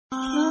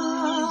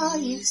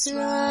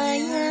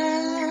Israel,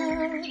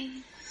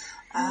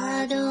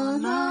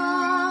 Adonai,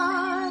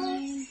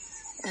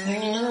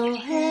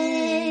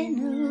 Eloheinu,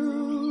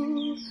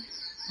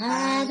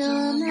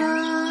 Adonai,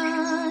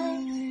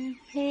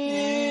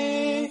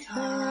 Echad,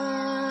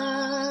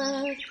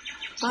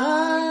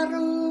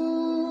 Baruch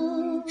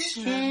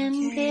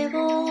Shem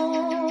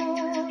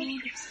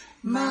Kevod,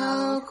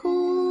 Malkuto,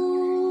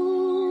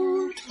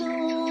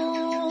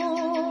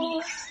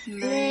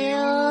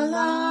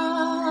 Leolam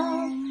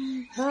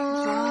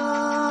Va'ed.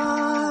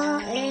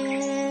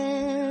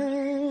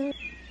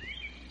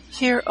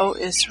 Hear, O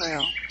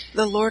Israel,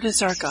 the Lord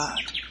is our God,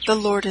 the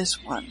Lord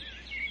is one.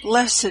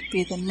 Blessed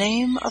be the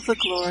name of the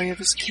glory of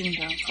his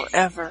kingdom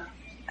forever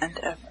and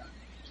ever.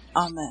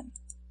 Amen.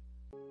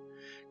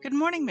 Good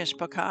morning,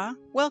 Mishpachah.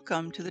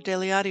 Welcome to the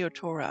Daily Audio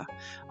Torah.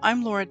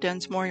 I'm Laura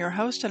Densmore, your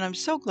host, and I'm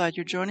so glad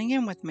you're joining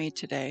in with me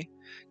today.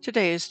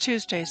 Today is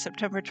Tuesday,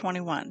 September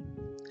 21.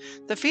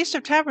 The Feast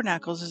of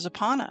Tabernacles is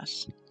upon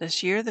us.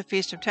 This year, the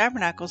Feast of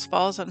Tabernacles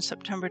falls on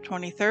September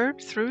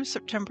 23rd through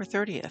September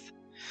 30th.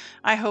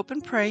 I hope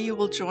and pray you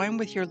will join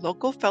with your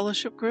local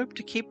fellowship group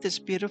to keep this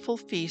beautiful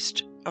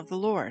feast of the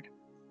Lord.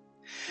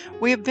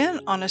 We have been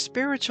on a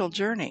spiritual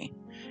journey.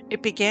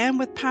 It began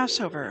with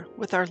Passover,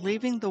 with our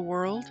leaving the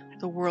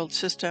world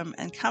system,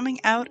 and coming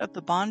out of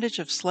the bondage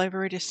of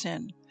slavery to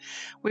sin.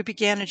 We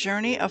began a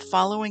journey of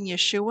following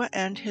Yeshua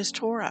and his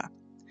Torah.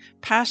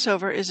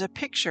 Passover is a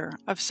picture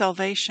of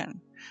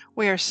salvation.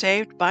 We are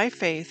saved by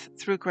faith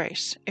through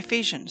grace.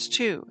 Ephesians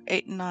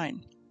 2:8 and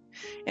 9.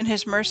 In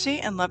his mercy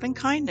and loving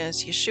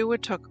kindness,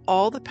 Yeshua took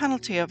all the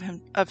penalty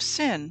of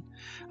sin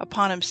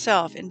upon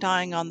himself in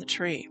dying on the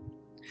tree.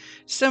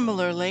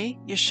 Similarly,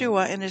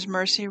 Yeshua in his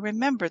mercy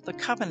remembered the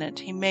covenant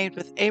he made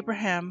with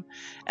Abraham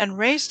and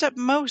raised up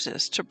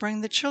Moses to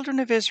bring the children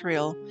of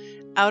Israel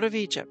out of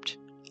Egypt,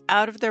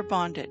 out of their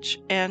bondage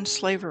and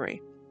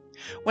slavery.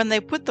 When they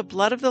put the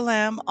blood of the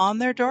Lamb on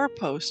their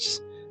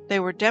doorposts, they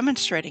were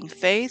demonstrating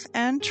faith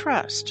and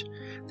trust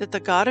that the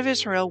God of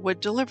Israel would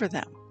deliver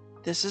them.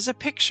 This is a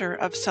picture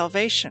of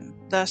salvation,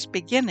 thus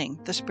beginning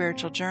the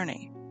spiritual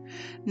journey.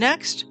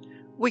 Next,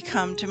 we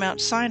come to Mount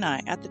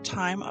Sinai at the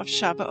time of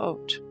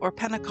Shavuot, or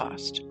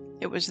Pentecost.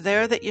 It was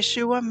there that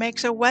Yeshua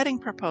makes a wedding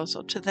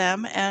proposal to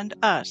them and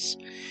us.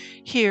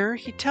 Here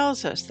he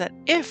tells us that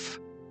if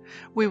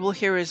we will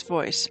hear his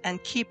voice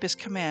and keep his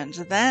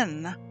commands,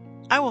 then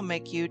I will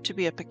make you to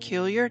be a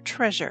peculiar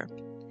treasure,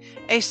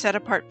 a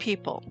set-apart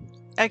people.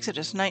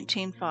 Exodus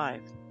 19:5.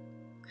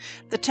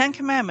 The Ten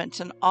Commandments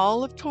and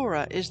all of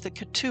Torah is the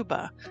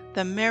ketubah,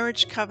 the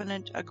marriage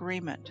covenant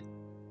agreement.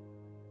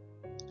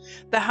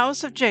 The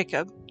house of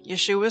Jacob,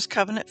 Yeshua's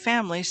covenant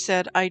family,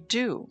 said I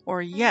do,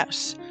 or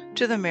yes,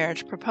 to the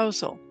marriage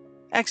proposal.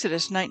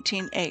 Exodus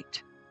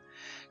 19:8.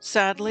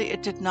 Sadly,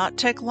 it did not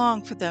take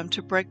long for them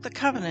to break the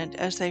covenant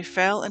as they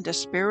fell into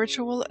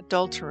spiritual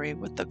adultery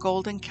with the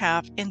golden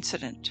calf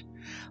incident.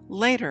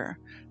 Later,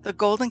 the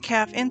golden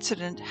calf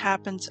incident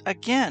happens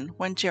again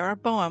when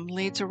Jeroboam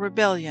leads a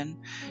rebellion,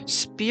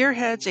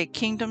 spearheads a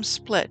kingdom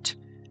split,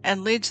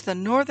 and leads the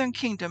northern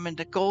kingdom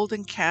into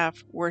golden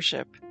calf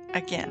worship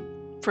again.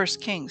 1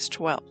 Kings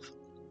 12.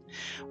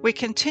 We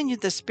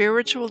continued the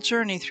spiritual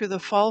journey through the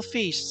fall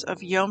feasts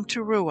of Yom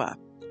Teruah,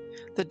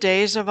 the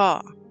days of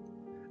awe,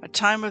 a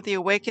time of the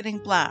awakening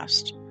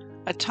blast,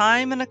 a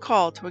time and a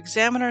call to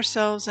examine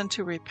ourselves and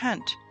to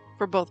repent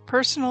for both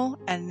personal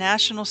and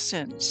national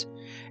sins,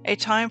 a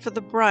time for the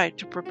bride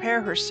to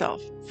prepare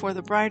herself for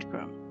the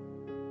bridegroom.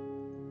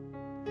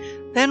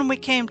 Then we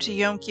came to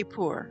Yom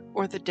Kippur,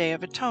 or the Day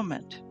of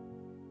Atonement.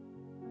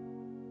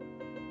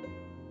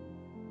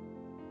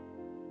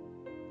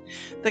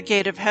 The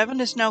gate of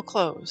heaven is now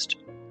closed,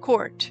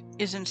 court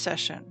is in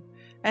session,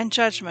 and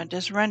judgment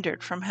is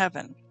rendered from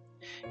heaven.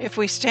 If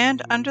we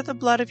stand under the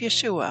blood of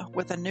Yeshua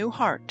with a new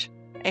heart,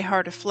 a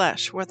heart of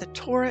flesh, where the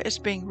Torah is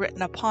being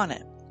written upon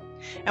it,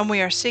 and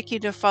we are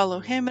seeking to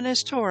follow him and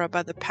his Torah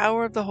by the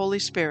power of the Holy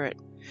Spirit,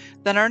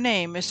 then our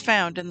name is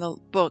found in the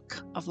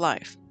book of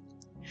life.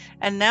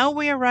 And now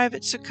we arrive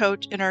at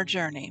Sukkot in our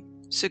journey.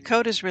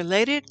 Sukkot is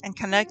related and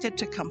connected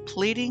to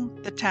completing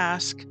the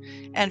task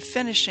and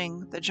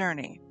finishing the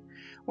journey,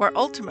 where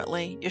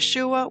ultimately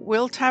Yeshua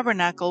will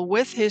tabernacle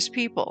with his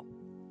people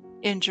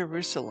in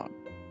Jerusalem.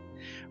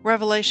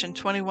 Revelation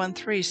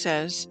 21:3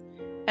 says,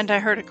 And I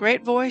heard a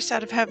great voice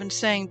out of heaven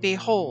saying,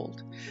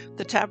 Behold,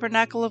 the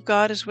tabernacle of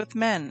God is with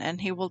men, and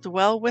he will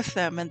dwell with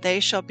them, and they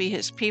shall be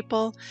his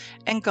people,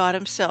 and God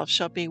himself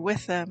shall be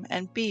with them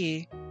and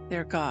be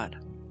their God.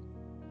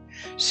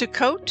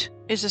 Sukkot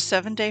is a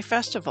 7-day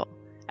festival,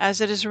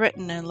 as it is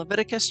written in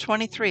Leviticus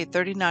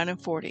 23:39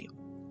 and 40.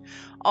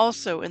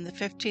 Also in the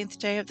 15th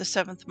day of the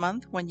 7th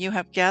month, when you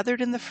have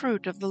gathered in the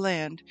fruit of the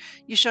land,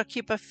 you shall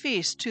keep a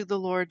feast to the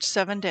Lord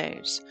 7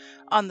 days.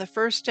 On the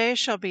 1st day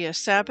shall be a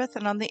Sabbath,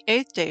 and on the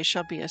 8th day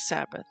shall be a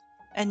Sabbath.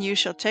 And you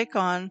shall take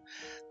on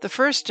the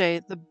 1st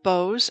day the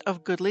boughs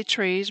of goodly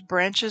trees,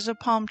 branches of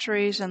palm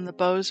trees, and the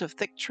boughs of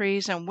thick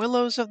trees, and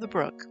willows of the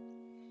brook.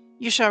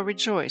 You shall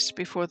rejoice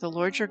before the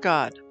Lord your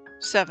God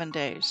 7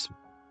 days.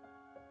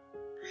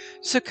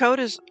 Sukkot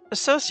is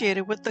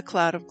associated with the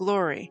cloud of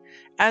glory,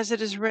 as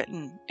it is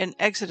written in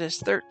Exodus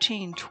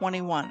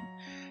 13:21.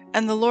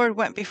 And the Lord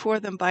went before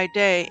them by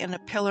day in a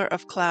pillar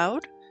of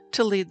cloud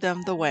to lead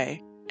them the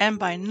way, and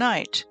by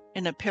night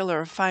in a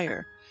pillar of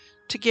fire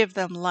to give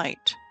them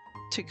light,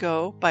 to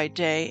go by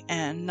day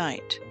and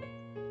night.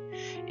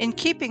 In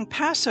keeping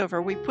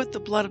Passover, we put the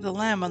blood of the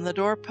lamb on the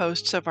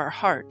doorposts of our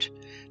heart.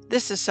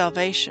 This is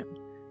salvation.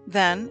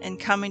 Then, in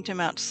coming to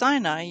Mount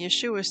Sinai,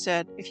 Yeshua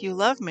said, "If you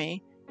love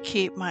me,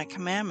 keep my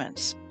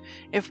commandments."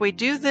 If we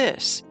do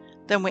this,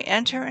 then we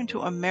enter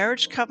into a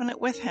marriage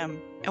covenant with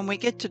him, and we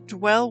get to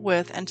dwell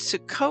with and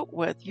Sukkot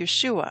with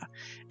Yeshua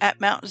at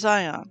Mount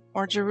Zion,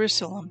 or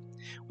Jerusalem,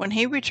 when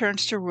he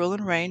returns to rule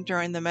and reign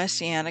during the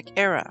Messianic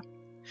era.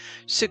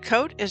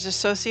 Sukkot is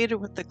associated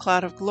with the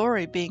cloud of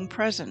glory being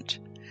present.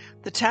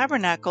 The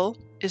tabernacle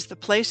is the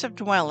place of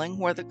dwelling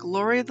where the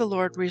glory of the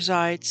Lord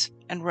resides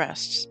and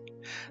rests.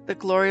 The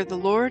glory of the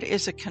Lord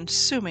is a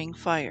consuming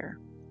fire.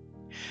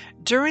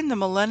 During the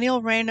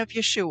millennial reign of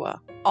Yeshua,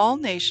 all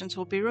nations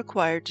will be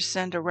required to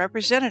send a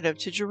representative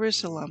to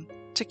Jerusalem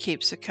to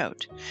keep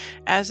Sukkot,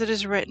 as it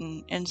is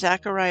written in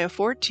Zechariah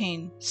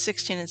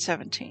 14:16 and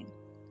 17.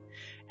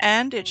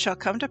 And it shall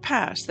come to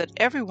pass that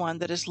everyone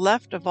that is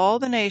left of all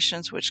the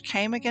nations which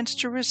came against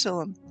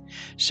Jerusalem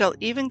shall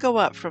even go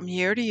up from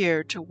year to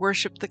year to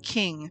worship the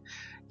King,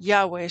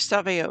 Yahweh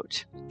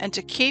Sabaoth, and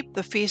to keep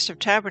the Feast of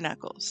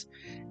Tabernacles.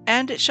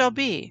 And it shall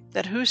be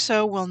that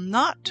whoso will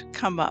not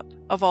come up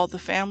of all the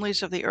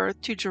families of the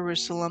earth to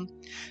Jerusalem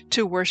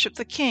to worship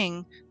the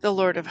King, the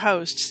Lord of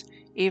hosts,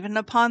 even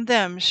upon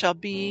them shall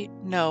be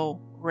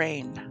no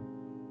rain.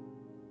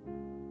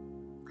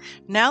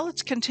 Now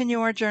let's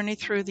continue our journey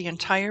through the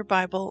entire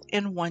Bible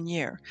in 1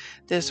 year.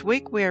 This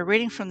week we are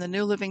reading from the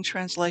New Living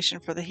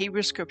Translation for the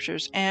Hebrew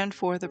Scriptures and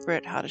for the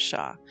Brit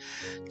Hadashah.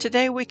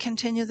 Today we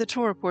continue the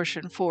Torah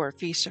portion for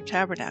Feast of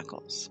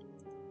Tabernacles.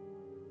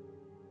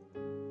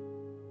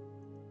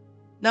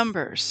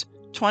 Numbers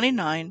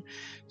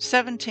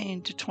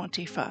 29:17 to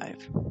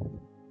 25.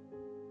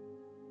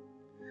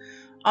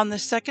 On the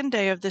second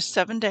day of this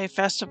 7-day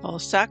festival,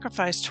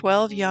 sacrifice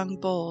 12 young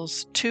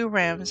bulls, 2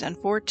 rams, and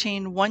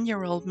 14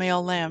 one-year-old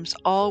male lambs,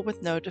 all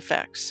with no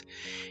defects.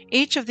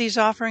 Each of these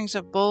offerings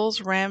of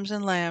bulls, rams,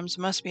 and lambs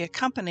must be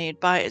accompanied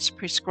by its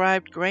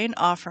prescribed grain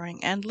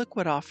offering and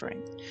liquid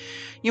offering.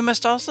 You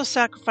must also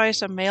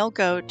sacrifice a male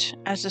goat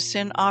as a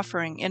sin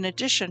offering in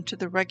addition to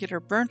the regular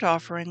burnt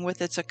offering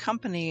with its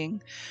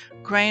accompanying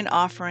grain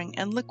offering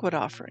and liquid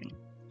offering.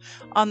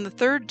 On the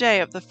third day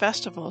of the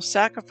festival,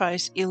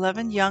 sacrifice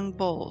 11 young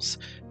bulls,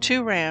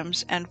 2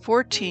 rams, and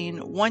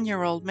 14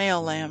 one-year-old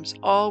male lambs,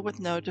 all with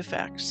no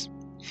defects.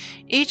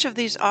 Each of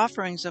these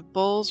offerings of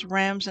bulls,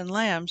 rams, and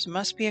lambs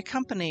must be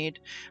accompanied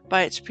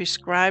by its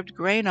prescribed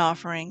grain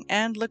offering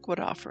and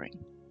liquid offering.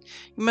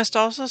 You must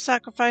also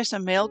sacrifice a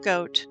male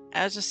goat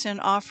as a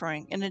sin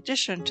offering in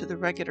addition to the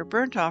regular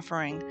burnt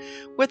offering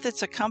with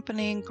its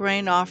accompanying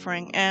grain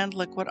offering and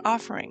liquid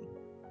offering.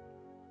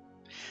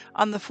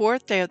 On the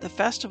fourth day of the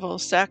festival,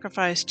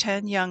 sacrifice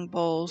 10 young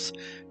bulls,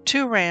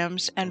 2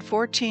 rams, and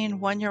 14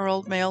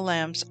 one-year-old male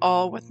lambs,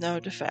 all with no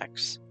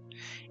defects.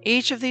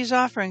 Each of these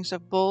offerings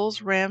of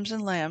bulls, rams,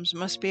 and lambs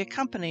must be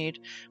accompanied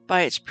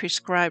by its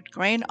prescribed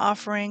grain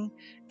offering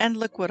and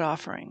liquid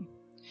offering.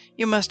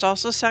 You must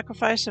also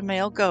sacrifice a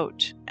male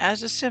goat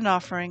as a sin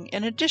offering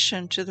in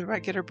addition to the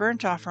regular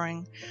burnt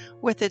offering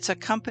with its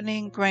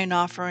accompanying grain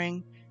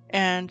offering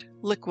and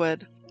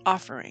liquid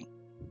offering.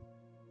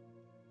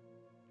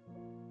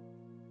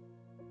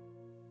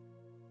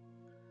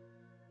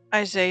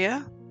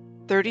 Isaiah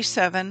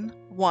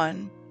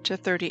 37:1 to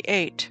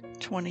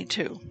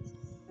 38:22.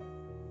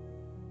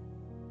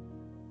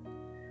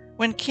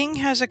 When King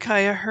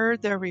Hezekiah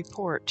heard their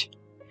report,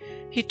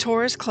 he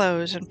tore his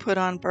clothes and put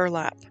on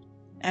burlap,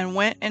 and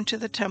went into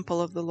the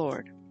temple of the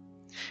Lord.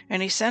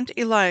 And he sent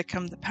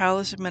Eliakim the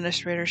palace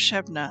administrator,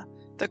 Shebna,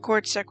 the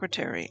court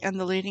secretary, and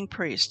the leading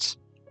priests,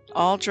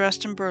 all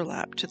dressed in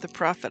burlap, to the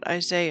prophet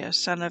Isaiah,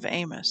 son of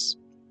Amos.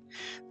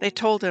 They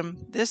told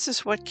him, "This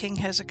is what King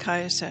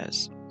Hezekiah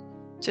says.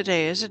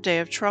 Today is a day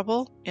of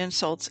trouble,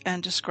 insults,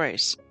 and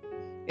disgrace.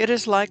 It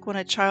is like when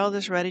a child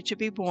is ready to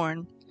be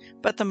born,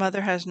 but the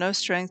mother has no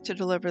strength to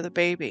deliver the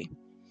baby.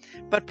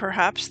 But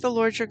perhaps the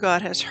Lord your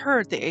God has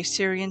heard the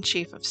Assyrian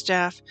chief of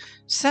staff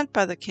sent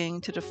by the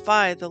king to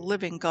defy the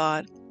living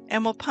God,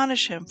 and will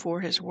punish him for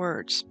his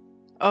words.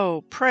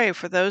 Oh, pray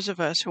for those of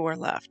us who are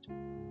left."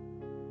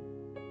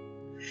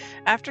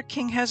 After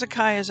King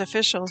Hezekiah's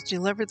officials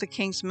delivered the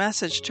king's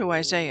message to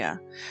Isaiah,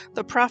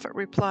 the prophet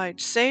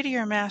replied, "Say to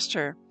your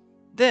master,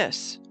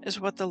 'This is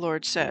what the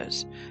Lord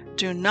says.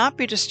 Do not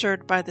be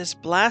disturbed by this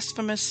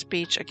blasphemous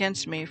speech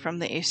against me from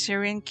the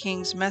Assyrian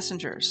king's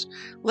messengers.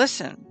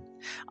 Listen,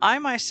 I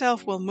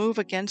myself will move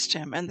against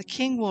him, and the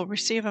king will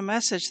receive a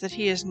message that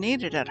he is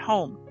needed at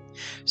home.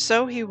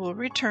 So he will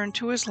return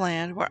to his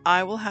land, where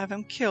I will have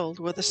him killed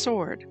with a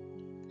sword.'"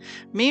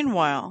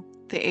 Meanwhile,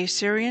 the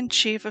Assyrian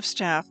chief of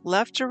staff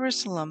left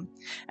Jerusalem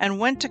and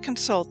went to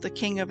consult the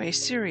king of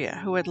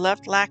Assyria, who had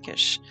left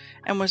Lachish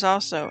and was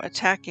also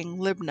attacking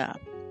Libnah.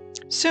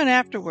 Soon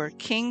afterward,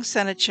 King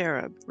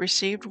Sennacherib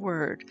received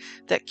word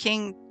that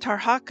King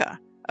Tarhaka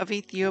of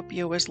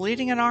Ethiopia was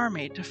leading an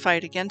army to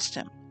fight against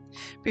him.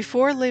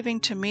 Before leaving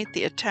to meet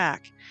the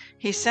attack,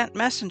 he sent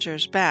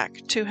messengers back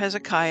to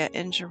Hezekiah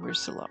in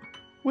Jerusalem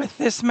with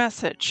this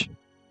message.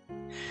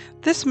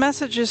 This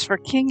message is for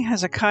King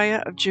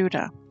Hezekiah of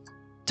Judah.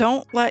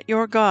 Don't let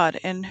your God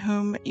in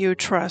whom you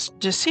trust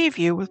deceive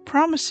you with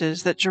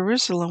promises that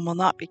Jerusalem will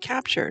not be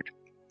captured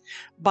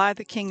by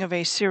the king of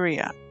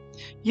Assyria.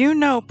 You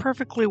know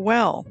perfectly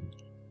well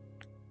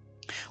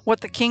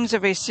what the kings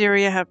of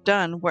Assyria have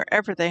done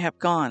wherever they have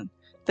gone.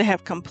 They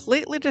have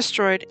completely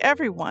destroyed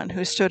everyone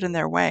who stood in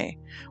their way.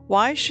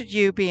 Why should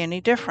you be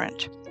any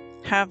different?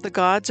 Have the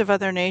gods of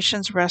other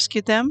nations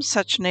rescued them,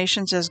 such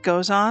nations as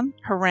Gozan,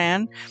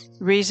 Haran,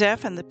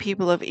 Rezeph, and the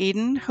people of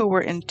Eden who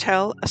were in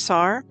Tel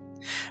Assar?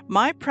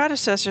 My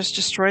predecessors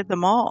destroyed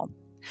them all.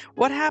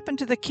 What happened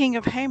to the king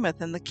of Hamath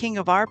and the king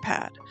of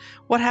Arpad?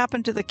 What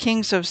happened to the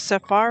kings of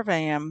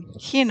Sepharvaim,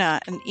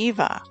 Hena, and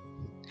Eva?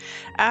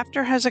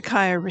 After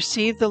Hezekiah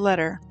received the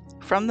letter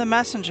from the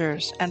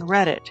messengers and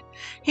read it,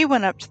 he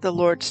went up to the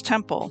Lord's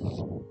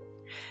temple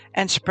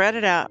and spread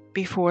it out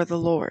before the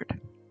Lord.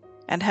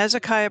 And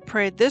Hezekiah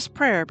prayed this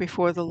prayer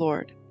before the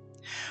Lord.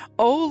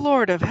 O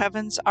Lord of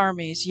heaven's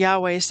armies,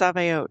 Yahweh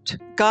Sabaoth,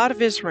 God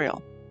of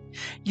Israel,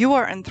 you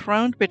are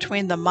enthroned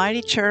between the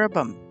mighty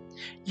cherubim.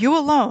 You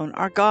alone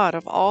are God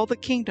of all the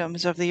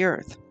kingdoms of the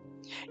earth.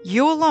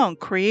 You alone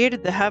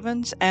created the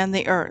heavens and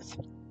the earth.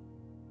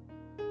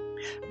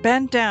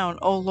 Bend down,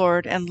 O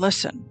Lord, and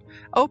listen.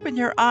 Open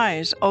your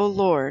eyes, O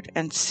Lord,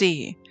 and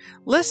see.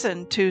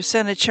 Listen to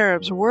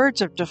Sennacherib's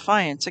words of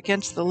defiance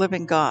against the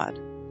living God.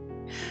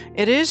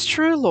 It is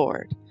true,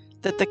 Lord,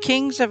 that the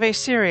kings of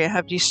Assyria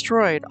have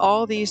destroyed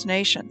all these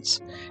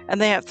nations,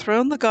 and they have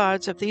thrown the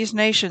gods of these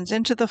nations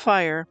into the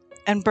fire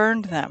and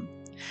burned them.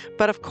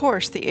 But of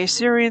course the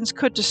Assyrians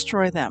could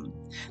destroy them.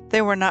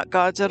 They were not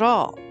gods at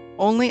all,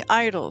 only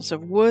idols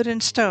of wood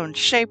and stone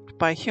shaped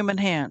by human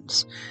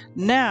hands.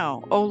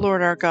 Now, O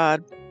Lord our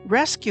God,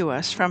 rescue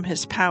us from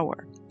his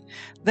power.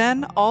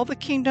 Then all the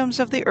kingdoms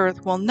of the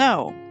earth will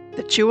know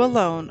that you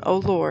alone, O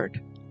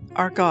Lord,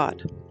 are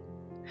God.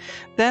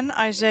 Then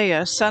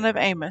Isaiah, son of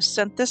Amos,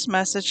 sent this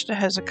message to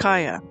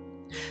Hezekiah.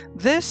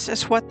 This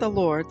is what the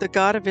Lord, the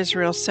God of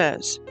Israel,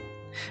 says.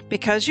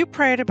 Because you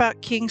prayed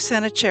about King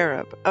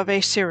Sennacherib of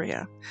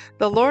Assyria,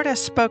 the Lord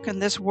has spoken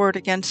this word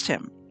against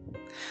him.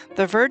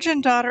 The virgin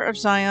daughter of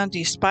Zion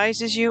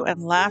despises you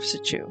and laughs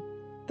at you.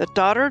 The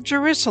daughter of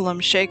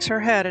Jerusalem shakes her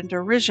head in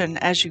derision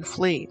as you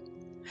flee.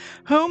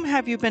 Whom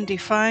have you been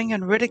defying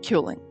and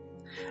ridiculing?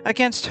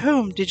 Against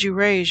whom did you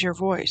raise your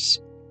voice?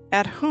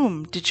 At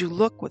whom did you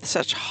look with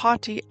such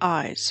haughty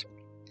eyes?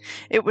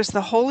 It was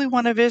the Holy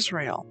One of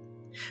Israel.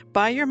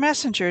 By your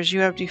messengers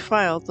you have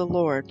defiled the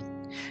Lord.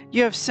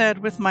 You have said,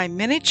 with my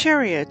many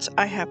chariots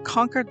I have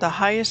conquered the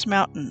highest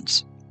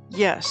mountains,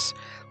 yes,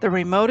 the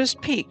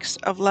remotest peaks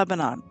of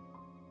Lebanon.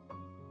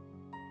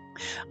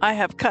 I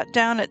have cut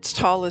down its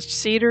tallest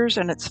cedars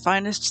and its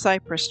finest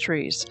cypress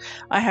trees.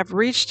 I have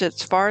reached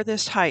its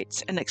farthest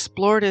heights and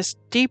explored its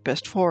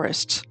deepest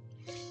forests.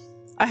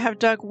 I have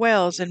dug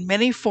wells in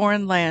many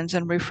foreign lands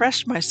and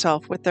refreshed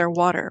myself with their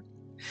water.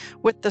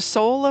 With the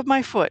sole of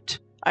my foot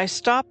I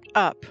stopped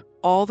up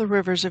all the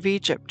rivers of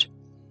Egypt.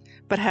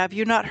 But have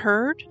you not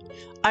heard?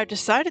 I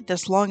decided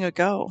this long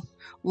ago.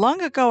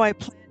 Long ago I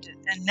planned it,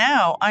 and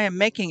now I am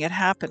making it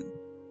happen.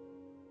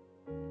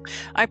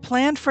 I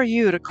planned for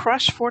you to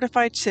crush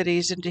fortified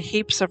cities into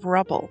heaps of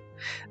rubble.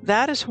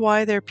 That is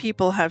why their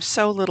people have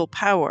so little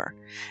power,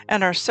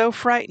 and are so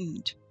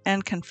frightened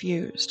and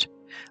confused.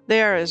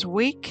 They are as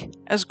weak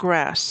as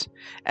grass,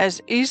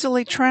 as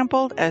easily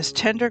trampled as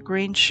tender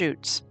green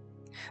shoots.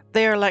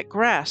 They are like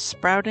grass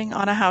sprouting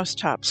on a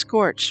housetop,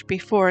 scorched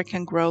before it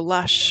can grow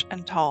lush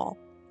and tall.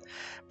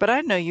 But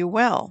I know you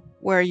well,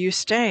 where you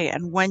stay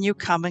and when you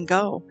come and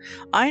go.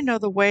 I know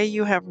the way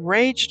you have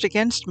raged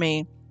against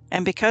me,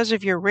 and because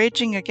of your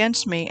raging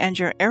against me and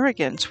your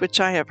arrogance, which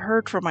I have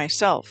heard for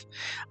myself,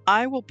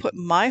 I will put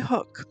my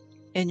hook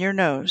in your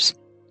nose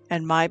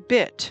and my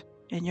bit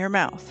in your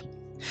mouth.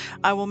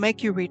 I will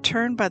make you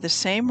return by the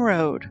same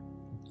road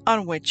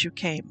on which you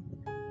came.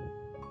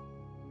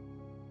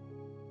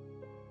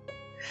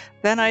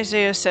 Then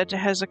Isaiah said to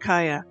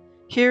Hezekiah,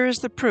 Here is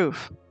the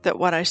proof that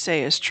what I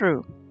say is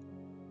true.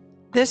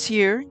 This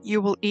year you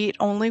will eat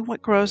only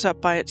what grows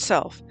up by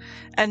itself,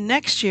 and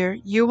next year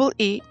you will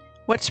eat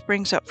what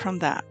springs up from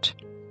that.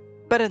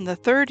 But in the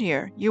third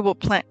year you will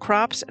plant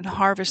crops and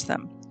harvest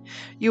them.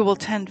 You will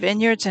tend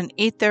vineyards and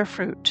eat their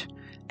fruit.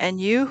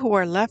 And you who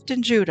are left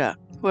in Judah,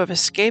 who have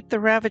escaped the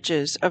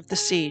ravages of the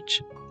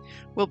siege,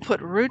 will put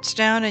roots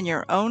down in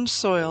your own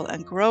soil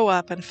and grow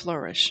up and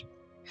flourish.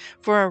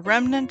 For a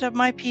remnant of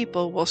my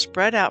people will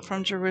spread out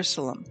from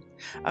Jerusalem,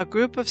 a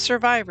group of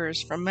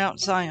survivors from Mount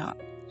Zion.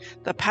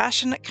 The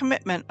passionate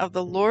commitment of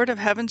the Lord of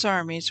Heaven's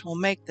armies will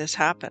make this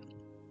happen.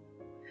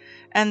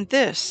 And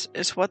this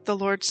is what the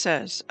Lord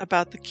says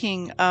about the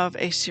king of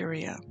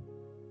Assyria.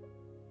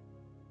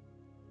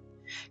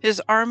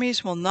 His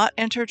armies will not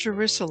enter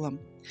Jerusalem.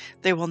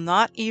 They will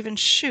not even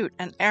shoot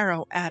an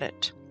arrow at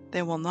it.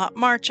 They will not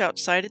march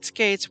outside its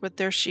gates with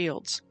their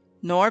shields,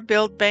 nor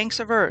build banks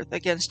of earth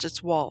against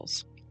its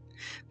walls.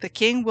 The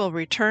king will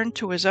return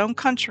to his own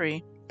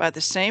country by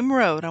the same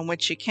road on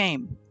which he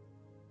came.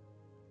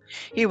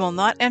 He will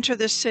not enter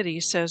this city,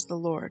 says the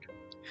Lord.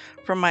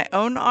 For my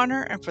own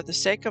honor and for the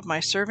sake of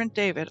my servant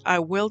David, I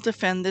will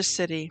defend this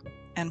city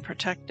and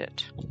protect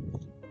it."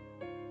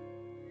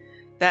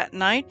 That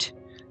night,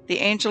 the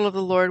angel of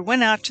the Lord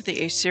went out to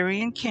the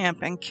Assyrian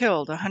camp and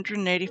killed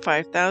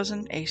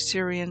 185,000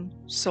 Assyrian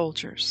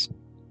soldiers.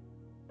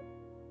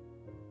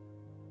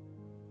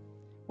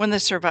 When the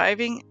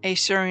surviving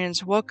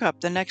Assyrians woke up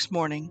the next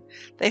morning,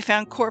 they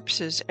found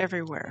corpses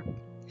everywhere.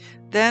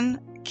 Then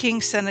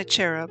King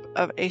Sennacherib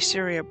of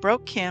Assyria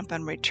broke camp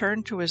and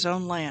returned to his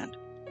own land.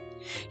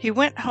 He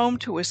went home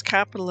to his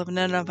capital of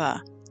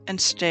Nineveh and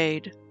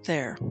stayed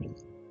there.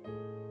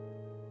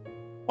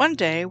 One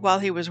day, while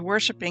he was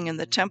worshipping in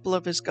the temple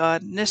of his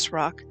god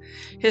Nisroch,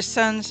 his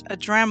sons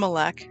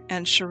Adramelech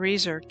and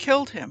Sharezer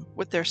killed him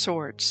with their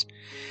swords.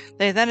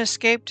 They then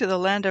escaped to the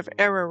land of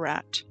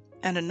Ararat,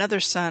 and another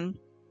son,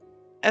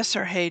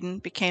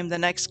 Esarhaddon, became the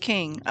next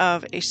king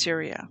of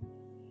Assyria.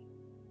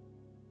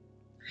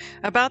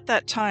 About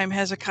that time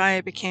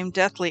Hezekiah became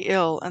deathly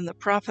ill, and the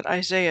prophet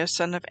Isaiah,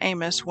 son of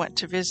Amos, went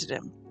to visit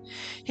him.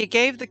 He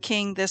gave the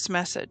king this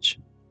message: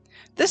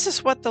 "This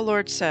is what the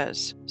Lord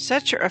says: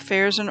 Set your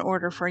affairs in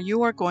order, for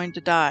you are going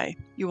to die.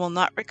 You will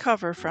not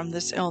recover from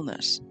this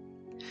illness."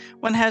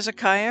 When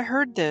Hezekiah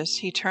heard this,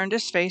 he turned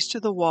his face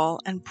to the wall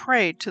and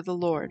prayed to the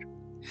Lord.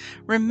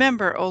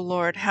 "Remember, O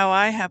Lord, how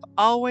I have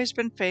always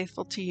been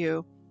faithful to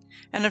you,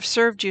 and have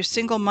served you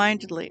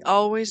single-mindedly,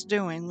 always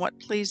doing what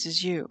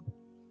pleases you."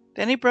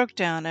 Then he broke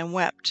down and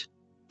wept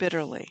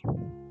bitterly.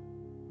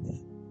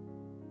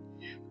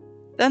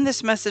 Then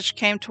this message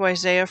came to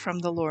Isaiah from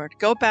the Lord: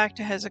 "Go back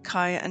to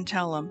Hezekiah and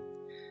tell him,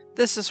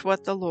 this is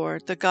what the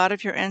Lord, the God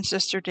of your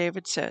ancestor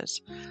David,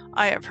 says: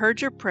 I have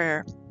heard your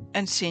prayer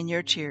and seen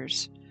your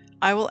tears.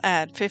 I will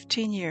add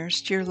 15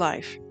 years to your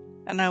life,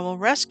 and I will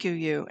rescue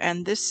you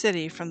and this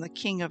city from the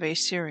king of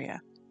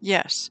Assyria.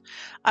 Yes,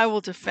 I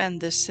will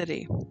defend this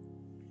city.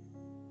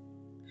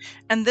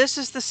 And this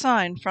is the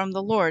sign from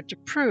the Lord to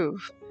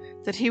prove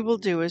that he will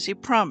do as he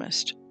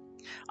promised.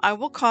 I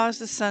will cause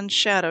the sun's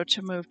shadow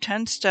to move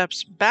 10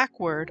 steps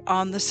backward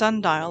on the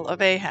sundial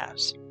of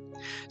Ahaz."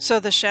 So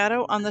the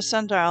shadow on the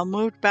sundial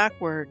moved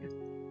backward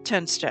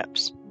 10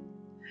 steps.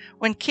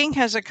 When King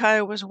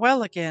Hezekiah was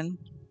well again,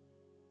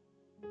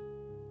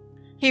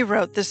 he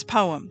wrote this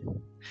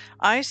poem: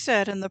 "I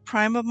said in the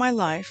prime of my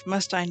life,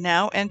 must I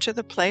now enter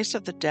the place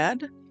of the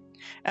dead?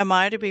 Am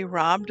I to be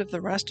robbed of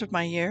the rest of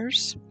my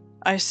years?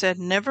 I said,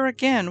 never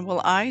again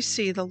will I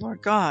see the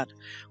Lord God,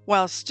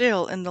 while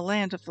still in the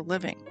land of the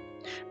living.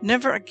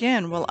 Never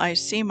again will I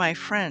see my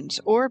friends,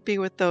 or be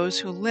with those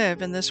who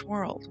live in this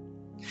world.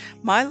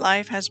 My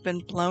life has been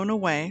blown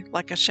away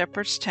like a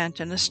shepherd's tent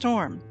in a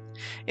storm.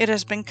 It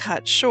has been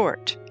cut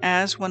short,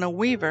 as when a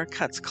weaver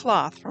cuts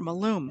cloth from a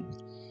loom.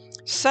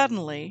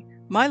 Suddenly,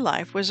 my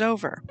life was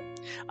over.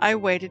 I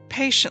waited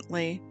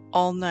patiently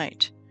all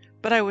night,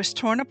 but I was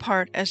torn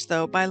apart as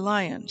though by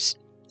lions.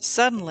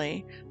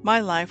 Suddenly, my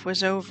life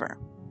was over.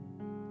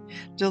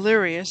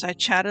 Delirious, I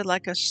chatted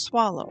like a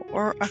swallow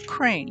or a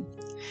crane,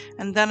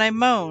 and then I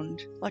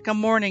moaned like a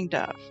mourning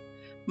dove.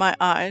 My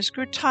eyes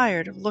grew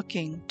tired of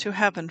looking to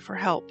heaven for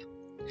help.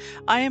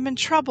 I am in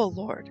trouble,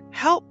 Lord,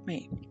 help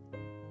me.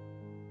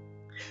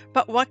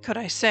 But what could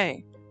I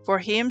say? For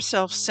he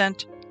himself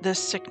sent this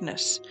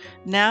sickness.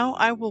 Now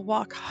I will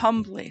walk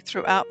humbly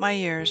throughout my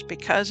years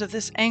because of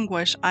this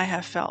anguish I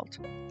have felt.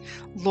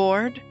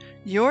 Lord,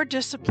 your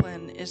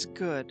discipline is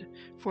good,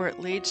 for it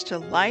leads to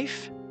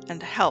life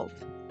and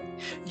health.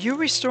 You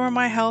restore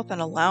my health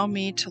and allow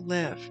me to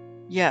live.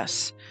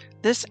 Yes,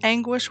 this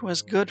anguish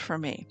was good for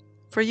me,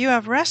 for you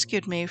have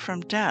rescued me from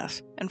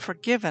death and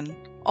forgiven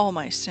all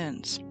my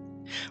sins.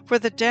 For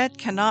the dead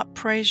cannot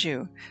praise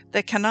you,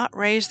 they cannot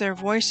raise their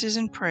voices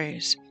in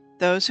praise.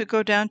 Those who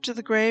go down to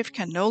the grave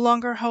can no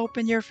longer hope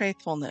in your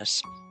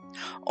faithfulness.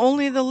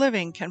 Only the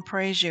living can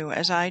praise you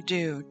as I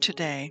do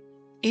today.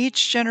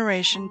 Each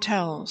generation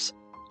tells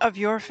of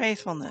your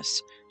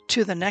faithfulness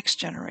to the next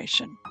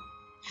generation.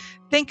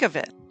 Think of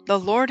it, the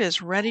Lord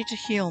is ready to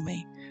heal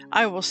me.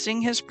 I will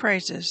sing his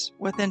praises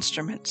with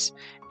instruments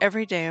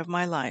every day of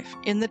my life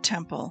in the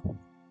temple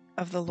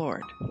of the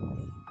Lord."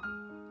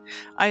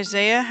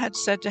 Isaiah had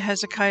said to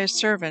Hezekiah's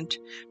servant,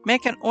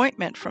 "Make an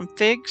ointment from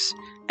figs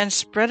and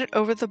spread it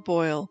over the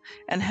boil,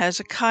 and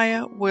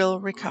Hezekiah will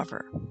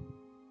recover."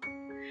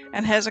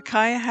 And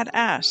Hezekiah had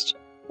asked,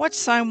 "What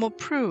sign will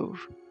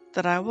prove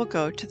that I will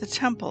go to the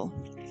temple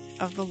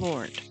of the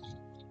Lord?"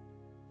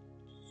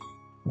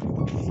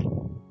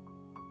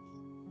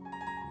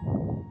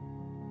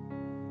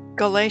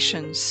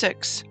 Galatians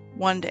 6,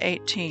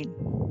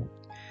 1-18.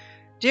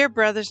 Dear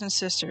brothers and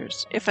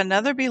sisters, if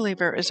another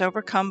believer is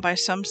overcome by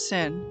some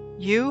sin,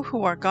 you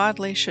who are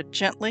godly should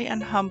gently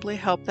and humbly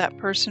help that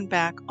person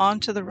back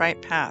onto the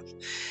right path,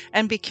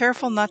 and be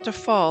careful not to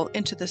fall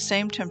into the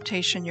same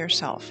temptation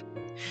yourself.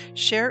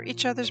 Share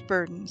each other's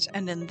burdens,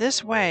 and in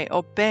this way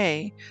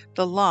obey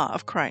the law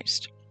of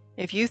Christ.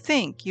 If you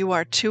think you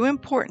are too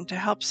important to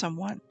help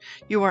someone,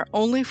 you are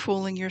only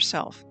fooling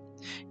yourself.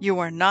 You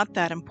are not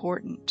that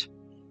important.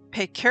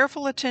 Pay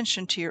careful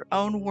attention to your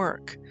own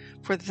work,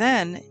 for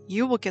then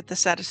you will get the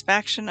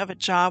satisfaction of a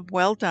job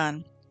well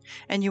done,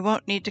 and you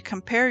won't need to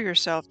compare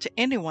yourself to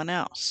anyone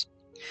else.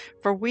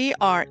 For we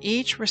are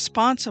each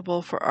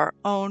responsible for our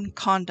own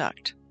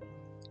conduct.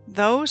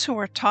 Those who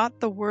are taught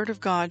the Word of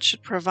God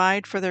should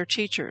provide for their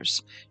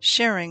teachers,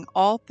 sharing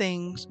all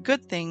things,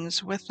 good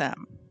things with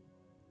them.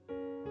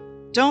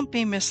 Don't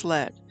be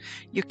misled.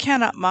 You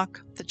cannot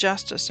mock the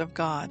justice of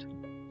God.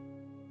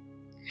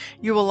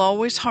 You will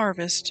always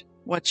harvest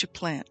what you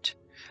plant.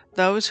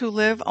 Those who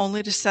live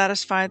only to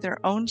satisfy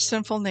their own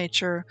sinful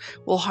nature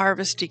will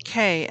harvest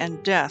decay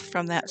and death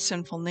from that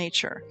sinful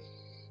nature.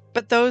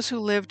 But those who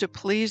live to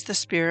please the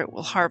Spirit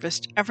will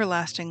harvest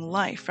everlasting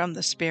life from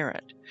the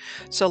Spirit.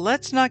 So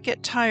let's not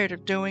get tired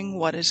of doing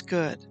what is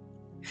good.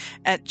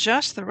 At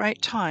just the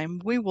right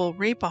time, we will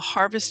reap a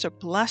harvest of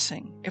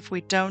blessing if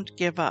we don't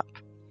give up.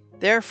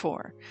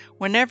 Therefore,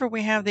 whenever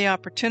we have the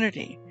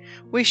opportunity,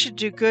 we should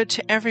do good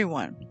to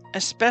everyone,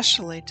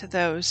 especially to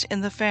those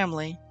in the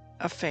family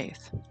of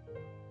faith.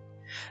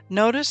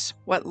 Notice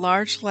what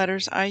large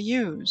letters I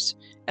use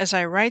as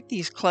I write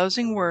these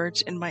closing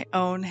words in my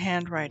own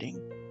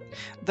handwriting.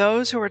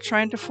 Those who are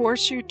trying to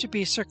force you to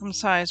be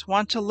circumcised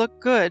want to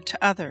look good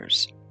to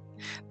others.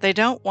 They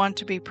don't want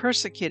to be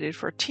persecuted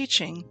for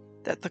teaching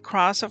that the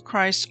cross of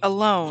Christ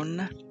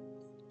alone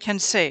can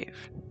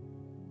save.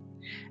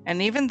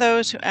 And even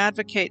those who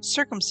advocate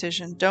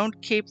circumcision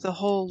don't keep the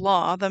whole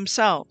law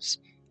themselves.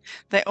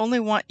 They only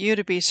want you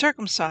to be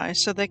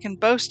circumcised so they can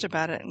boast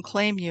about it and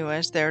claim you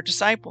as their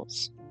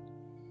disciples.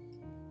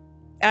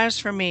 As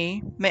for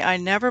me, may I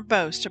never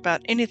boast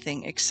about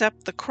anything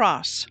except the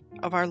cross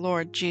of our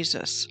Lord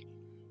Jesus.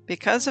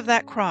 Because of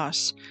that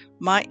cross,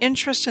 my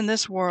interest in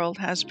this world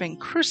has been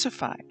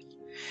crucified,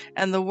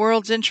 and the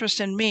world's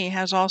interest in me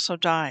has also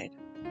died.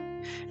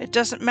 It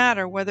doesn't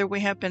matter whether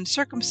we have been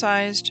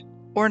circumcised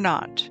or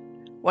not.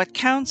 What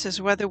counts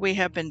is whether we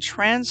have been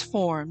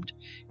transformed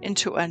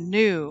into a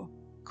new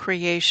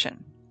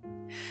creation.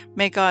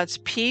 May God's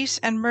peace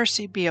and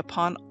mercy be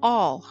upon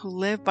all who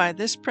live by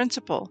this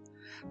principle.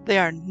 They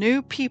are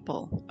new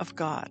people of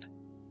God.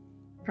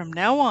 From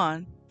now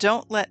on,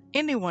 don't let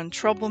anyone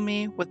trouble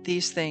me with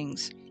these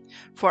things,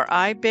 for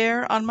I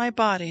bear on my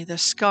body the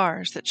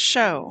scars that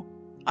show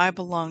I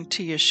belong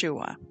to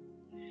Yeshua.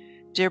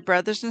 Dear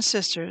brothers and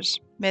sisters,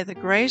 may the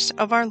grace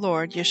of our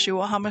Lord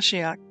Yeshua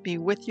HaMashiach be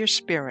with your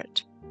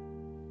spirit.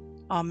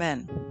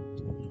 Amen.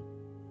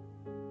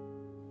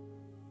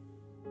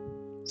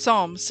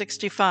 Psalm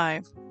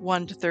 65,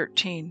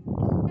 1-13.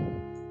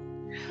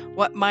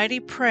 What mighty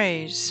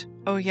praise,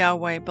 O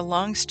Yahweh,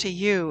 belongs to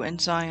you in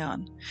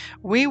Zion.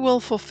 We will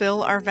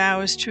fulfill our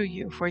vows to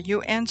you, for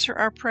you answer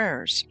our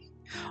prayers.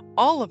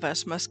 All of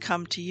us must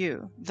come to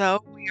you,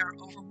 though we are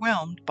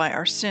overwhelmed by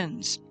our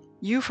sins.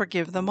 You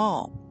forgive them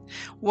all.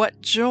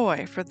 What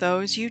joy for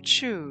those you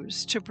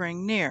choose to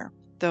bring near,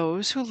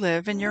 those who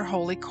live in your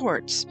holy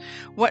courts.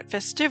 What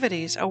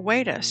festivities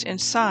await us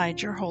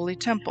inside your holy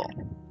temple.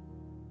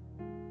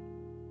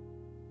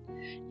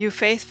 You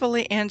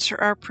faithfully answer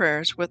our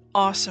prayers with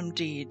awesome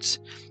deeds.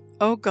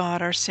 O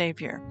God, our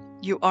Savior,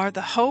 you are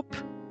the hope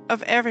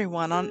of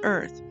everyone on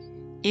earth,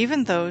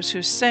 even those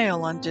who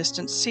sail on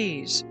distant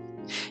seas.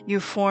 You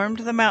formed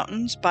the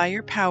mountains by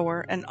your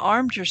power and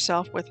armed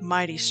yourself with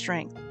mighty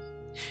strength.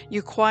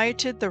 You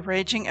quieted the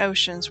raging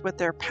oceans with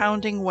their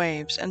pounding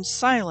waves and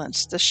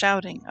silenced the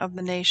shouting of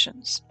the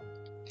nations.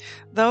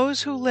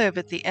 Those who live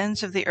at the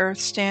ends of the earth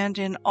stand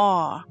in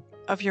awe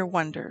of your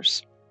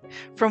wonders.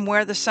 From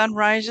where the sun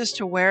rises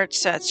to where it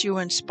sets, you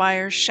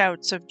inspire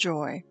shouts of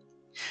joy.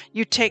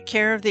 You take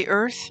care of the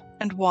earth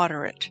and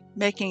water it,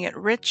 making it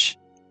rich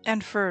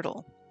and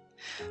fertile.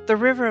 The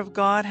river of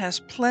God has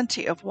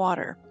plenty of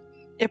water.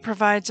 It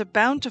provides a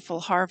bountiful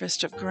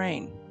harvest of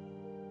grain.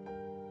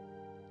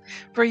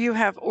 For you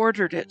have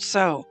ordered it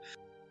so.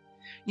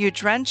 You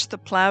drench the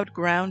plowed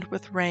ground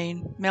with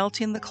rain,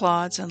 melting the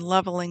clods and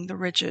leveling the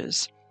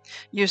ridges.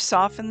 You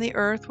soften the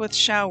earth with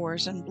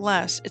showers and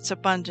bless its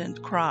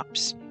abundant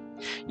crops.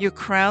 You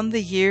crown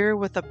the year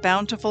with a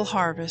bountiful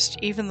harvest.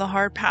 Even the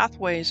hard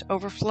pathways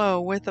overflow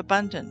with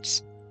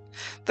abundance.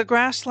 The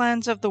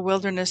grasslands of the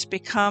wilderness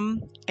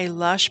become a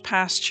lush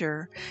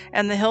pasture,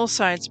 and the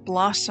hillsides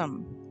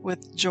blossom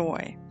with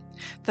joy.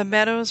 The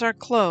meadows are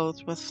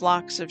clothed with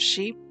flocks of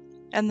sheep,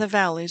 and the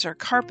valleys are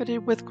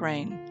carpeted with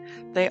grain.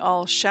 They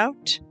all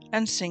shout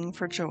and sing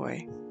for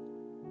joy.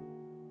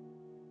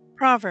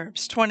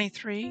 Proverbs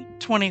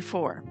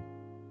 23:24.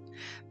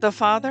 The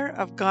father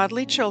of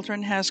godly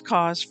children has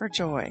cause for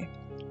joy.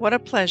 What a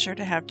pleasure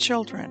to have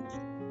children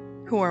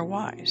who are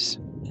wise.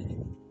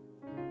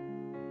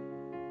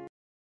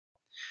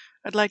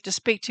 I'd like to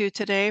speak to you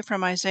today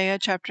from Isaiah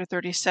chapter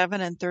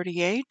 37 and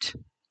 38.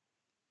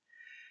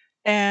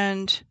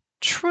 And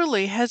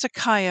truly,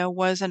 Hezekiah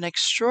was an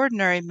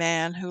extraordinary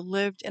man who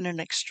lived in an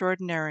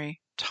extraordinary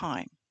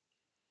time.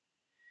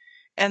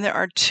 And there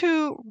are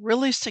two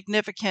really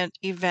significant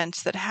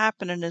events that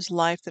happen in his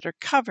life that are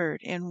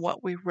covered in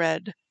what we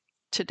read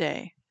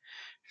today.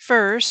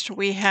 First,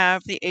 we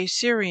have the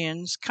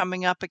Assyrians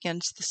coming up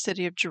against the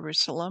city of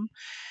Jerusalem,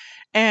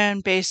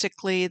 and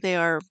basically they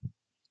are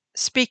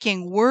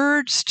speaking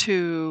words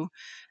to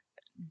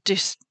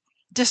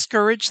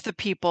discourage the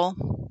people,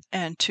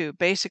 and to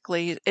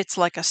basically, it's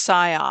like a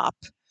psyop.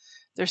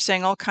 They're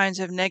saying all kinds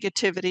of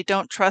negativity.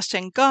 Don't trust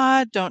in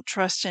God. Don't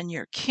trust in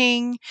your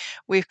king.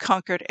 We've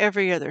conquered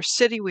every other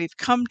city we've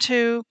come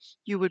to.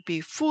 You would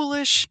be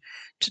foolish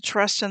to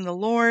trust in the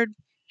Lord.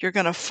 You're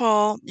going to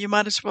fall. You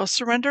might as well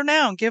surrender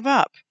now and give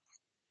up.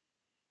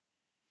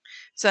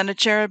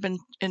 Sennacherib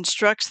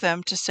instructs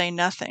them to say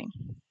nothing.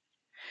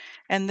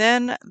 And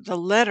then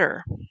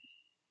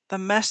the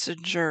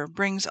messenger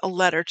brings a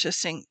letter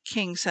to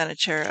King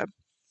Sennacherib.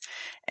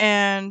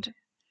 And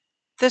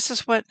this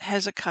is what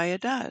Hezekiah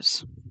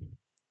does.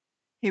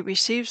 He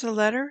receives the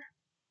letter,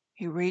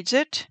 he reads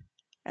it,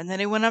 and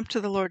then he went up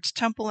to the Lord's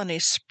temple and he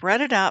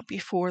spread it out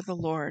before the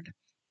Lord.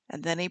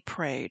 And then he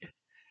prayed.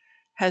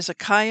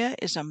 Hezekiah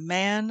is a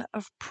man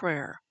of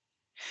prayer.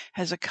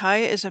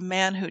 Hezekiah is a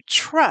man who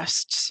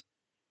trusts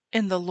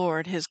in the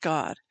Lord his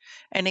God,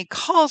 and he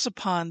calls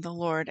upon the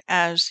Lord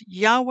as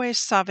Yahweh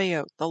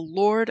Sabaoth, the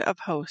Lord of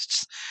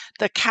hosts,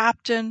 the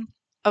captain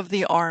of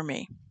the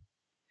army.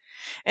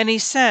 And he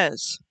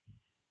says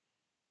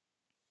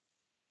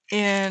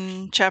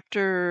in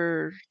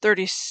chapter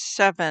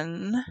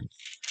 37,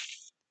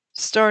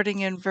 starting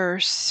in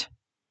verse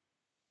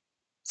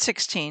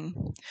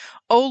 16,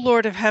 O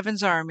Lord of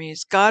heaven's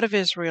armies, God of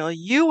Israel,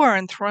 you are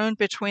enthroned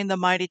between the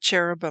mighty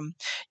cherubim.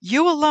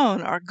 You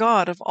alone are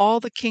God of all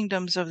the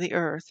kingdoms of the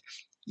earth.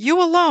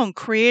 You alone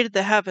created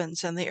the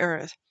heavens and the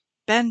earth.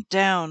 Bend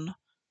down,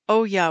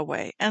 O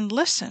Yahweh, and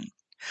listen.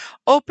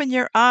 Open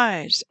your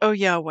eyes, O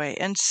Yahweh,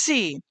 and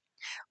see.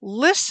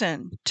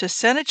 Listen to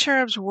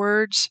Sennacherib's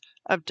words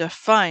of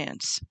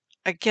defiance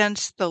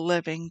against the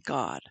living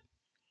God.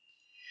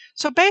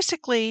 So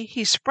basically,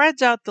 he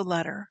spreads out the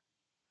letter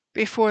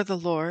before the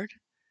Lord,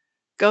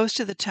 goes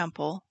to the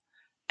temple,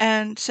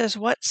 and says,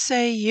 What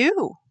say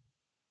you,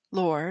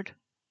 Lord?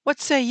 What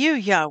say you,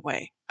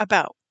 Yahweh,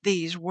 about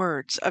these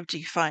words of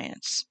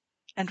defiance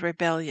and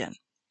rebellion?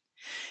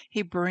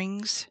 He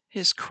brings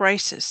his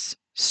crisis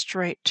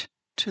straight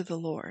to the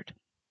Lord.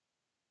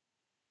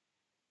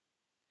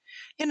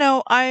 You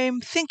know,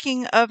 I'm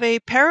thinking of a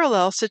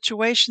parallel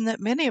situation that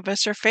many of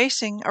us are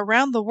facing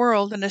around the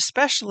world, and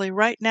especially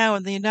right now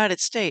in the United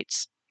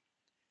States,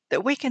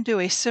 that we can do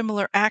a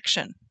similar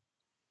action.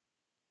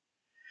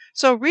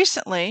 So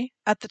recently,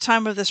 at the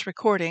time of this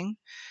recording,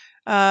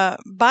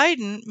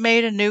 Biden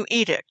made a new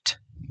edict.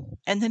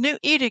 And the new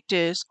edict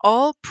is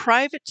all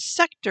private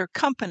sector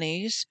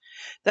companies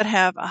that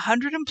have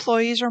 100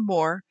 employees or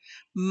more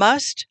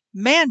must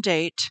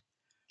mandate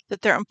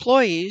that their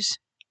employees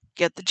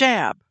get the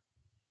jab.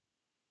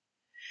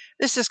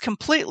 This is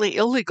completely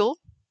illegal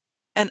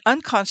and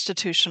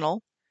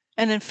unconstitutional,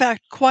 and in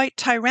fact quite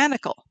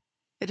tyrannical.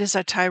 It is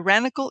a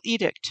tyrannical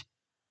edict.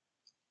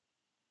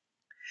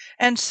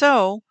 And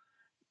so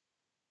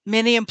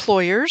many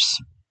employers,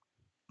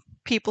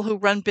 people who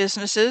run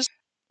businesses,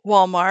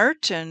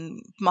 Walmart and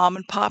mom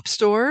and pop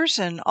stores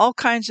and all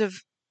kinds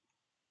of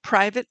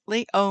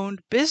privately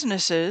owned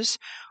businesses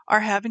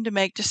are having to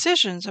make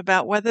decisions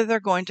about whether they're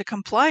going to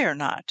comply or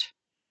not.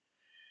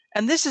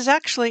 And this is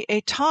actually a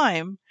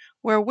time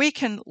where we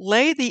can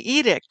lay the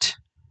edict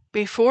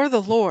before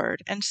the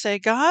Lord and say,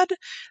 God,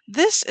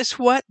 this is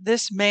what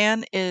this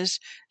man is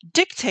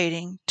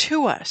dictating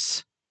to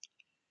us.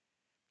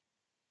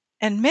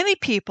 And many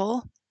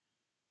people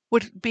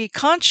would be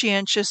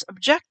conscientious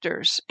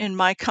objectors in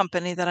my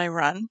company that I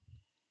run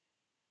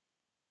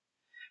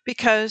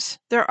because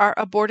there are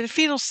aborted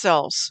fetal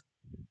cells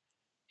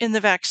in the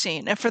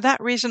vaccine. And for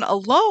that reason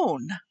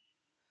alone,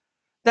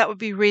 that would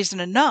be reason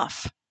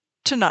enough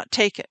to not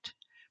take it.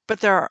 But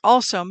there are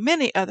also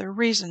many other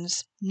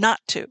reasons not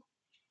to,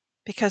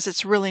 because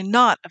it's really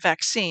not a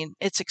vaccine.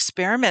 It's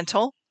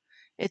experimental.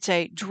 It's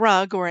a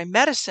drug or a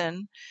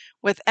medicine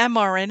with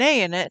mRNA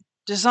in it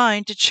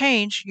designed to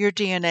change your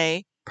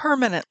DNA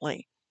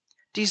permanently,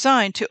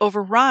 designed to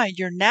override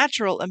your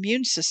natural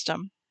immune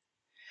system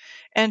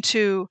and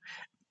to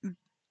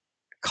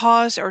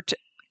cause or to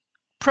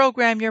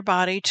program your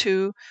body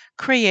to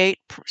create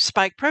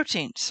spike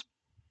proteins.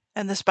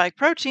 And the spike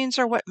proteins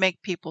are what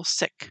make people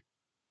sick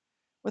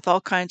with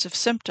all kinds of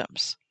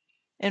symptoms: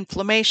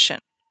 inflammation,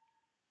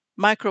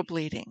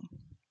 microbleeding,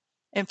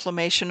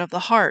 inflammation of the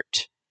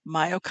heart,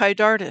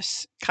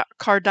 myocarditis,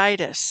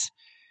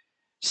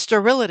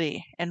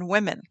 sterility in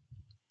women,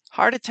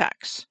 heart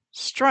attacks,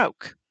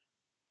 stroke,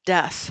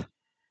 death.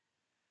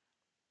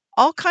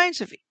 All kinds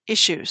of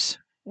issues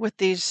with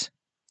these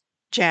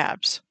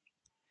jabs.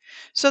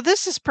 So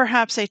this is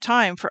perhaps a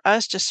time for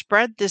us to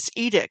spread this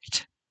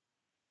edict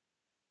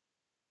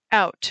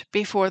out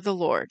before the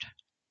Lord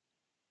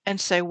and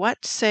say,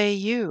 What say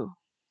you,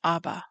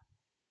 Abba?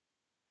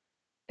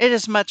 It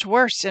is much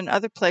worse in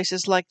other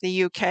places like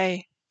the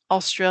UK,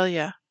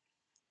 Australia.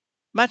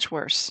 Much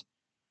worse.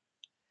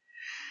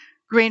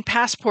 green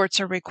passports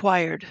are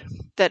required,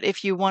 that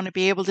if you want to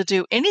be able to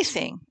do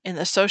anything in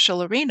the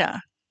social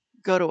arena,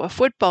 go to a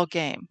football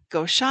game,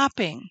 go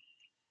shopping,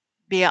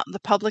 be out in the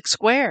public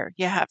square,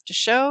 you have to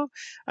show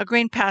a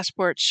green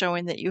passport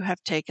showing that you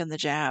have taken the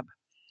jab.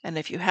 And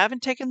if you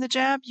haven't taken the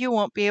jab, you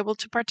won't be able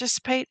to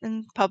participate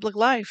in public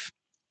life.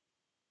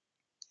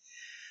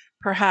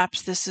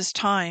 Perhaps this is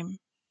time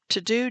to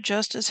do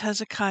just as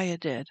Hezekiah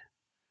did,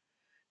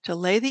 to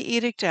lay the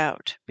edict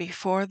out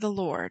before the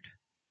Lord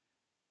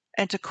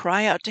and to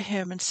cry out to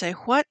him and say,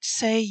 "What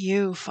say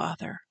you,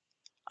 Father?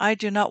 I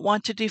do not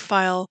want to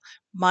defile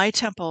my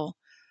temple,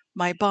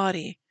 my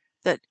body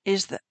that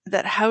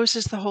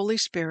houses the Holy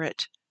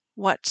Spirit.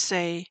 What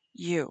say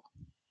you?"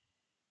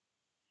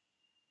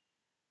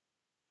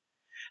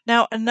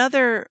 Now,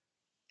 another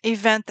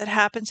event that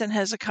happens in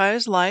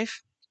Hezekiah's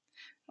life,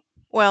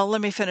 well,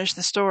 let me finish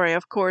the story.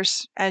 Of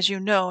course, as you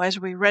know, as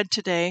we read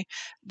today,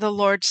 the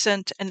Lord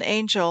sent an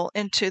angel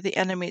into the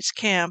enemy's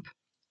camp,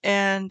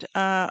 and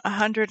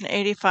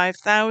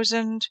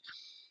 185,000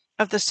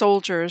 of the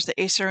soldiers,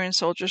 the Assyrian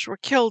soldiers, were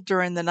killed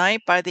during the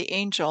night by the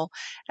angel.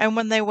 And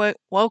when they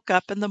woke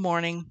up in the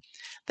morning,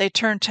 they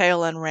turned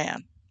tail and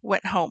ran,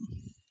 went home.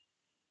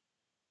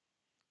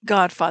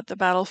 God fought the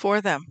battle for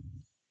them.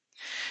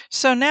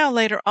 So now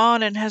later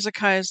on in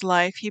Hezekiah's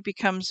life, he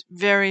becomes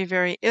very,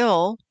 very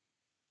ill.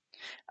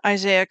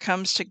 Isaiah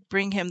comes to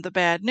bring him the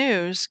bad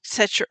news.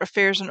 "Set your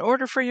affairs in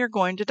order, for you're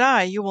going to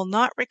die. You will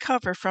not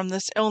recover from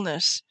this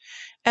illness."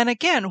 And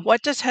again,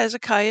 what does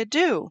Hezekiah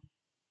do?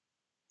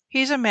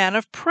 He's a man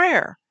of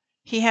prayer.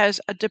 He has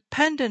a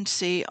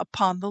dependency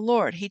upon the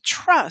Lord. He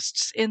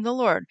trusts in the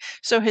Lord.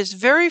 So his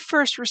very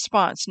first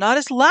response, not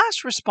his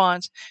last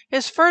response,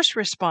 his first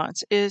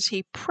response is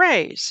he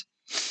prays.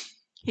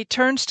 He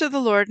turns to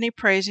the Lord and he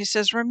prays. He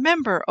says,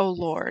 "Remember, O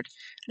Lord."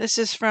 This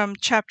is from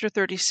chapter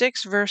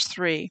 36, verse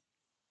 3.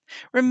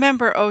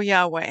 "Remember, O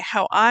Yahweh,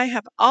 how I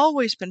have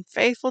always been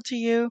faithful to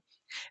you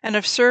and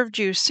have served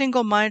you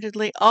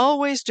single-mindedly,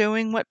 always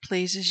doing what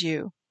pleases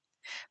you."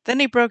 Then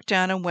he broke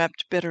down and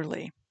wept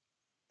bitterly.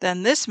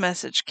 Then this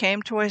message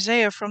came to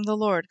Isaiah from the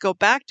Lord: "Go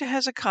back to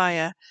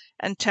Hezekiah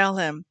and tell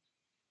him,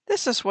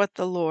 this is what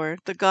the Lord,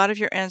 the God of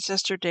your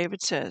ancestor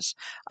David says: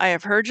 I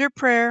have heard your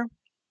prayer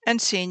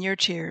and seen your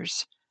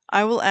tears.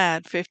 I will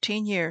add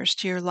 15 years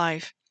to your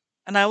life,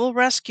 and I will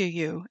rescue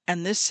you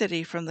and this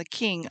city from the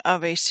king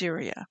of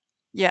Assyria.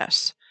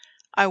 Yes,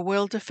 I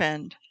will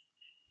defend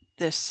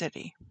this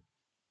city."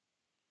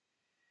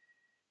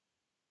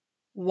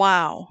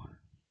 Wow.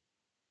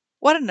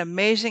 What an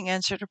amazing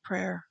answer to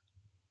prayer.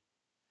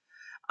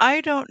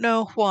 I don't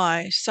know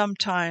why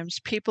sometimes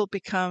people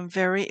become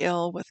very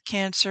ill with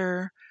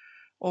cancer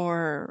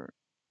or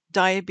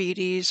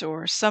diabetes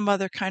or some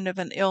other kind of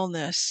an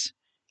illness,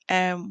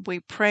 and we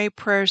pray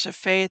prayers of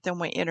faith and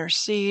we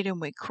intercede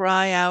and we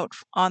cry out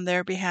on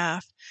their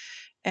behalf,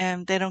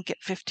 and they don't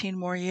get 15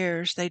 more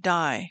years, they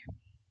die.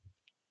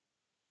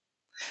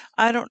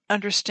 I don't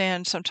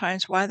understand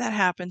sometimes why that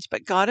happens,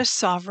 but God is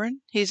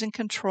sovereign. He's in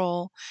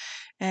control,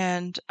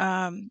 and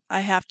I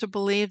have to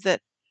believe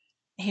that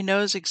He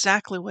knows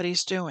exactly what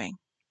He's doing.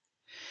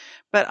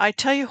 But I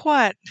tell you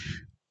what,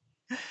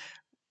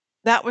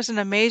 that was an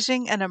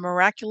amazing and a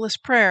miraculous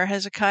prayer.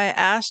 Hezekiah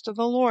asked of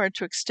the Lord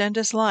to extend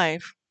his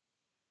life.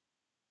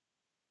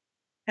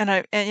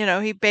 And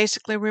he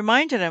basically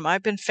reminded him,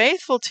 "I've been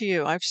faithful to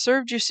you. I've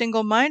served you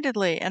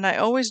single-mindedly, and I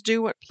always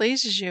do what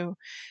pleases you."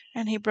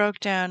 And he broke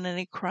down and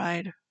he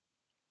cried.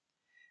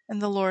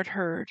 And the Lord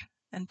heard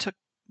and took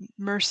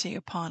mercy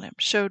upon him,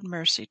 showed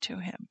mercy to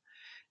him,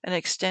 and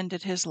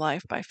extended his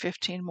life by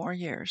 15 more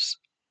years.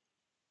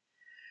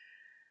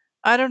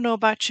 I don't know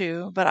about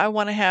you, but I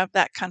want to have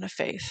that kind of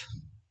faith.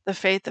 The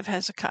faith of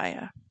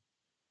Hezekiah,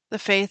 the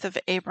faith of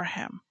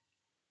Abraham,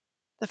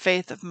 the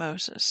faith of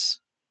Moses.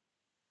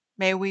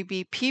 May we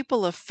be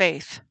people of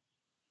faith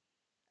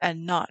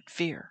and not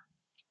fear.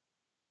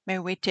 May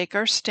we take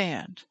our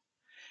stand,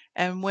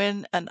 and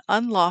when an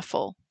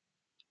unlawful,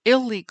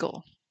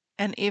 illegal,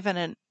 and even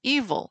an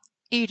evil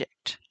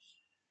edict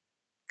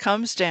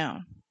comes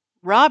down,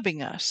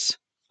 robbing us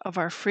of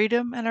our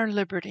freedom and our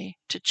liberty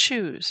to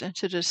choose and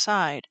to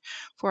decide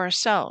for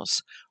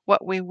ourselves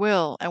what we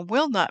will and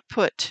will not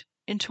put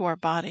into our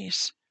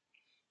bodies,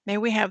 may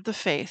we have the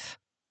faith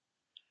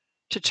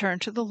to turn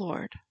to the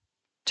Lord,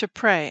 to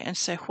pray and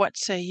say, "What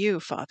say you,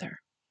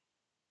 Father?"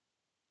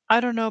 I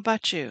don't know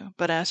about you,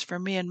 but as for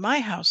me and my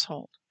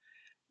household,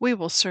 we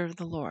will serve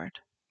the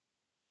Lord.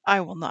 I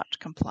will not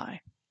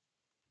comply.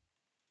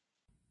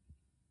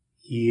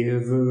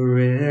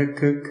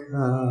 Yivrekka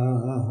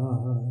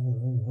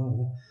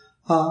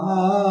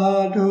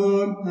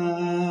Adonai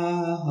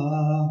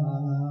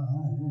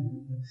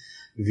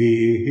Vish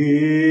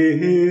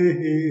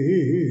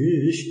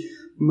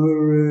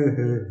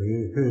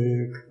Mareka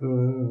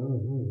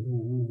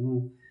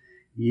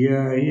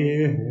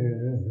Yair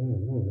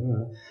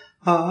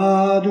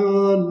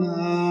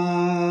Adonai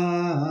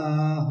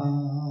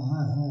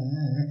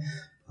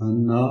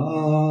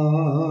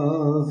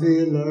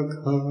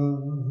Panavilaka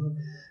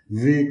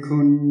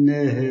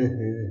Vikuneka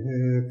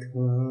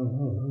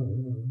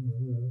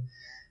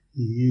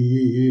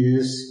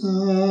Yisa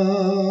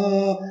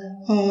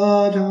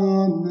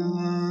Adonai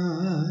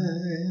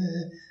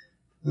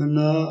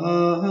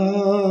Panav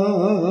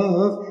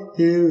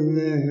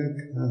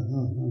Ileka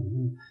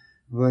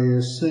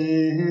Vayaseh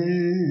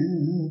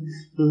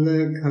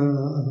Leka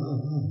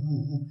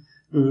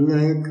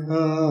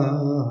Leka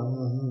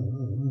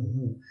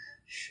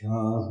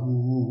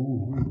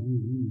Shalom.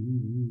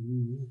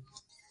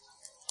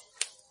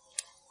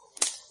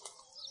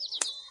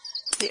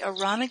 The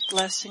Aaronic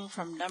blessing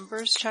from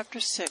Numbers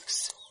chapter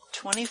 6,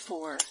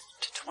 24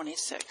 to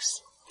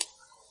 26.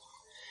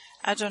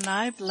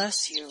 Adonai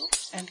bless you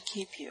and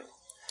keep you.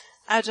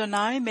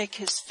 Adonai make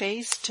his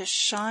face to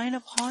shine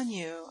upon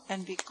you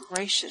and be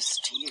gracious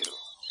to you.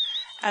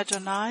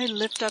 Adonai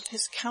lift up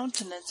his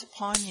countenance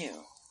upon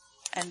you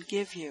and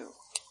give you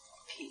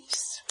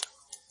peace.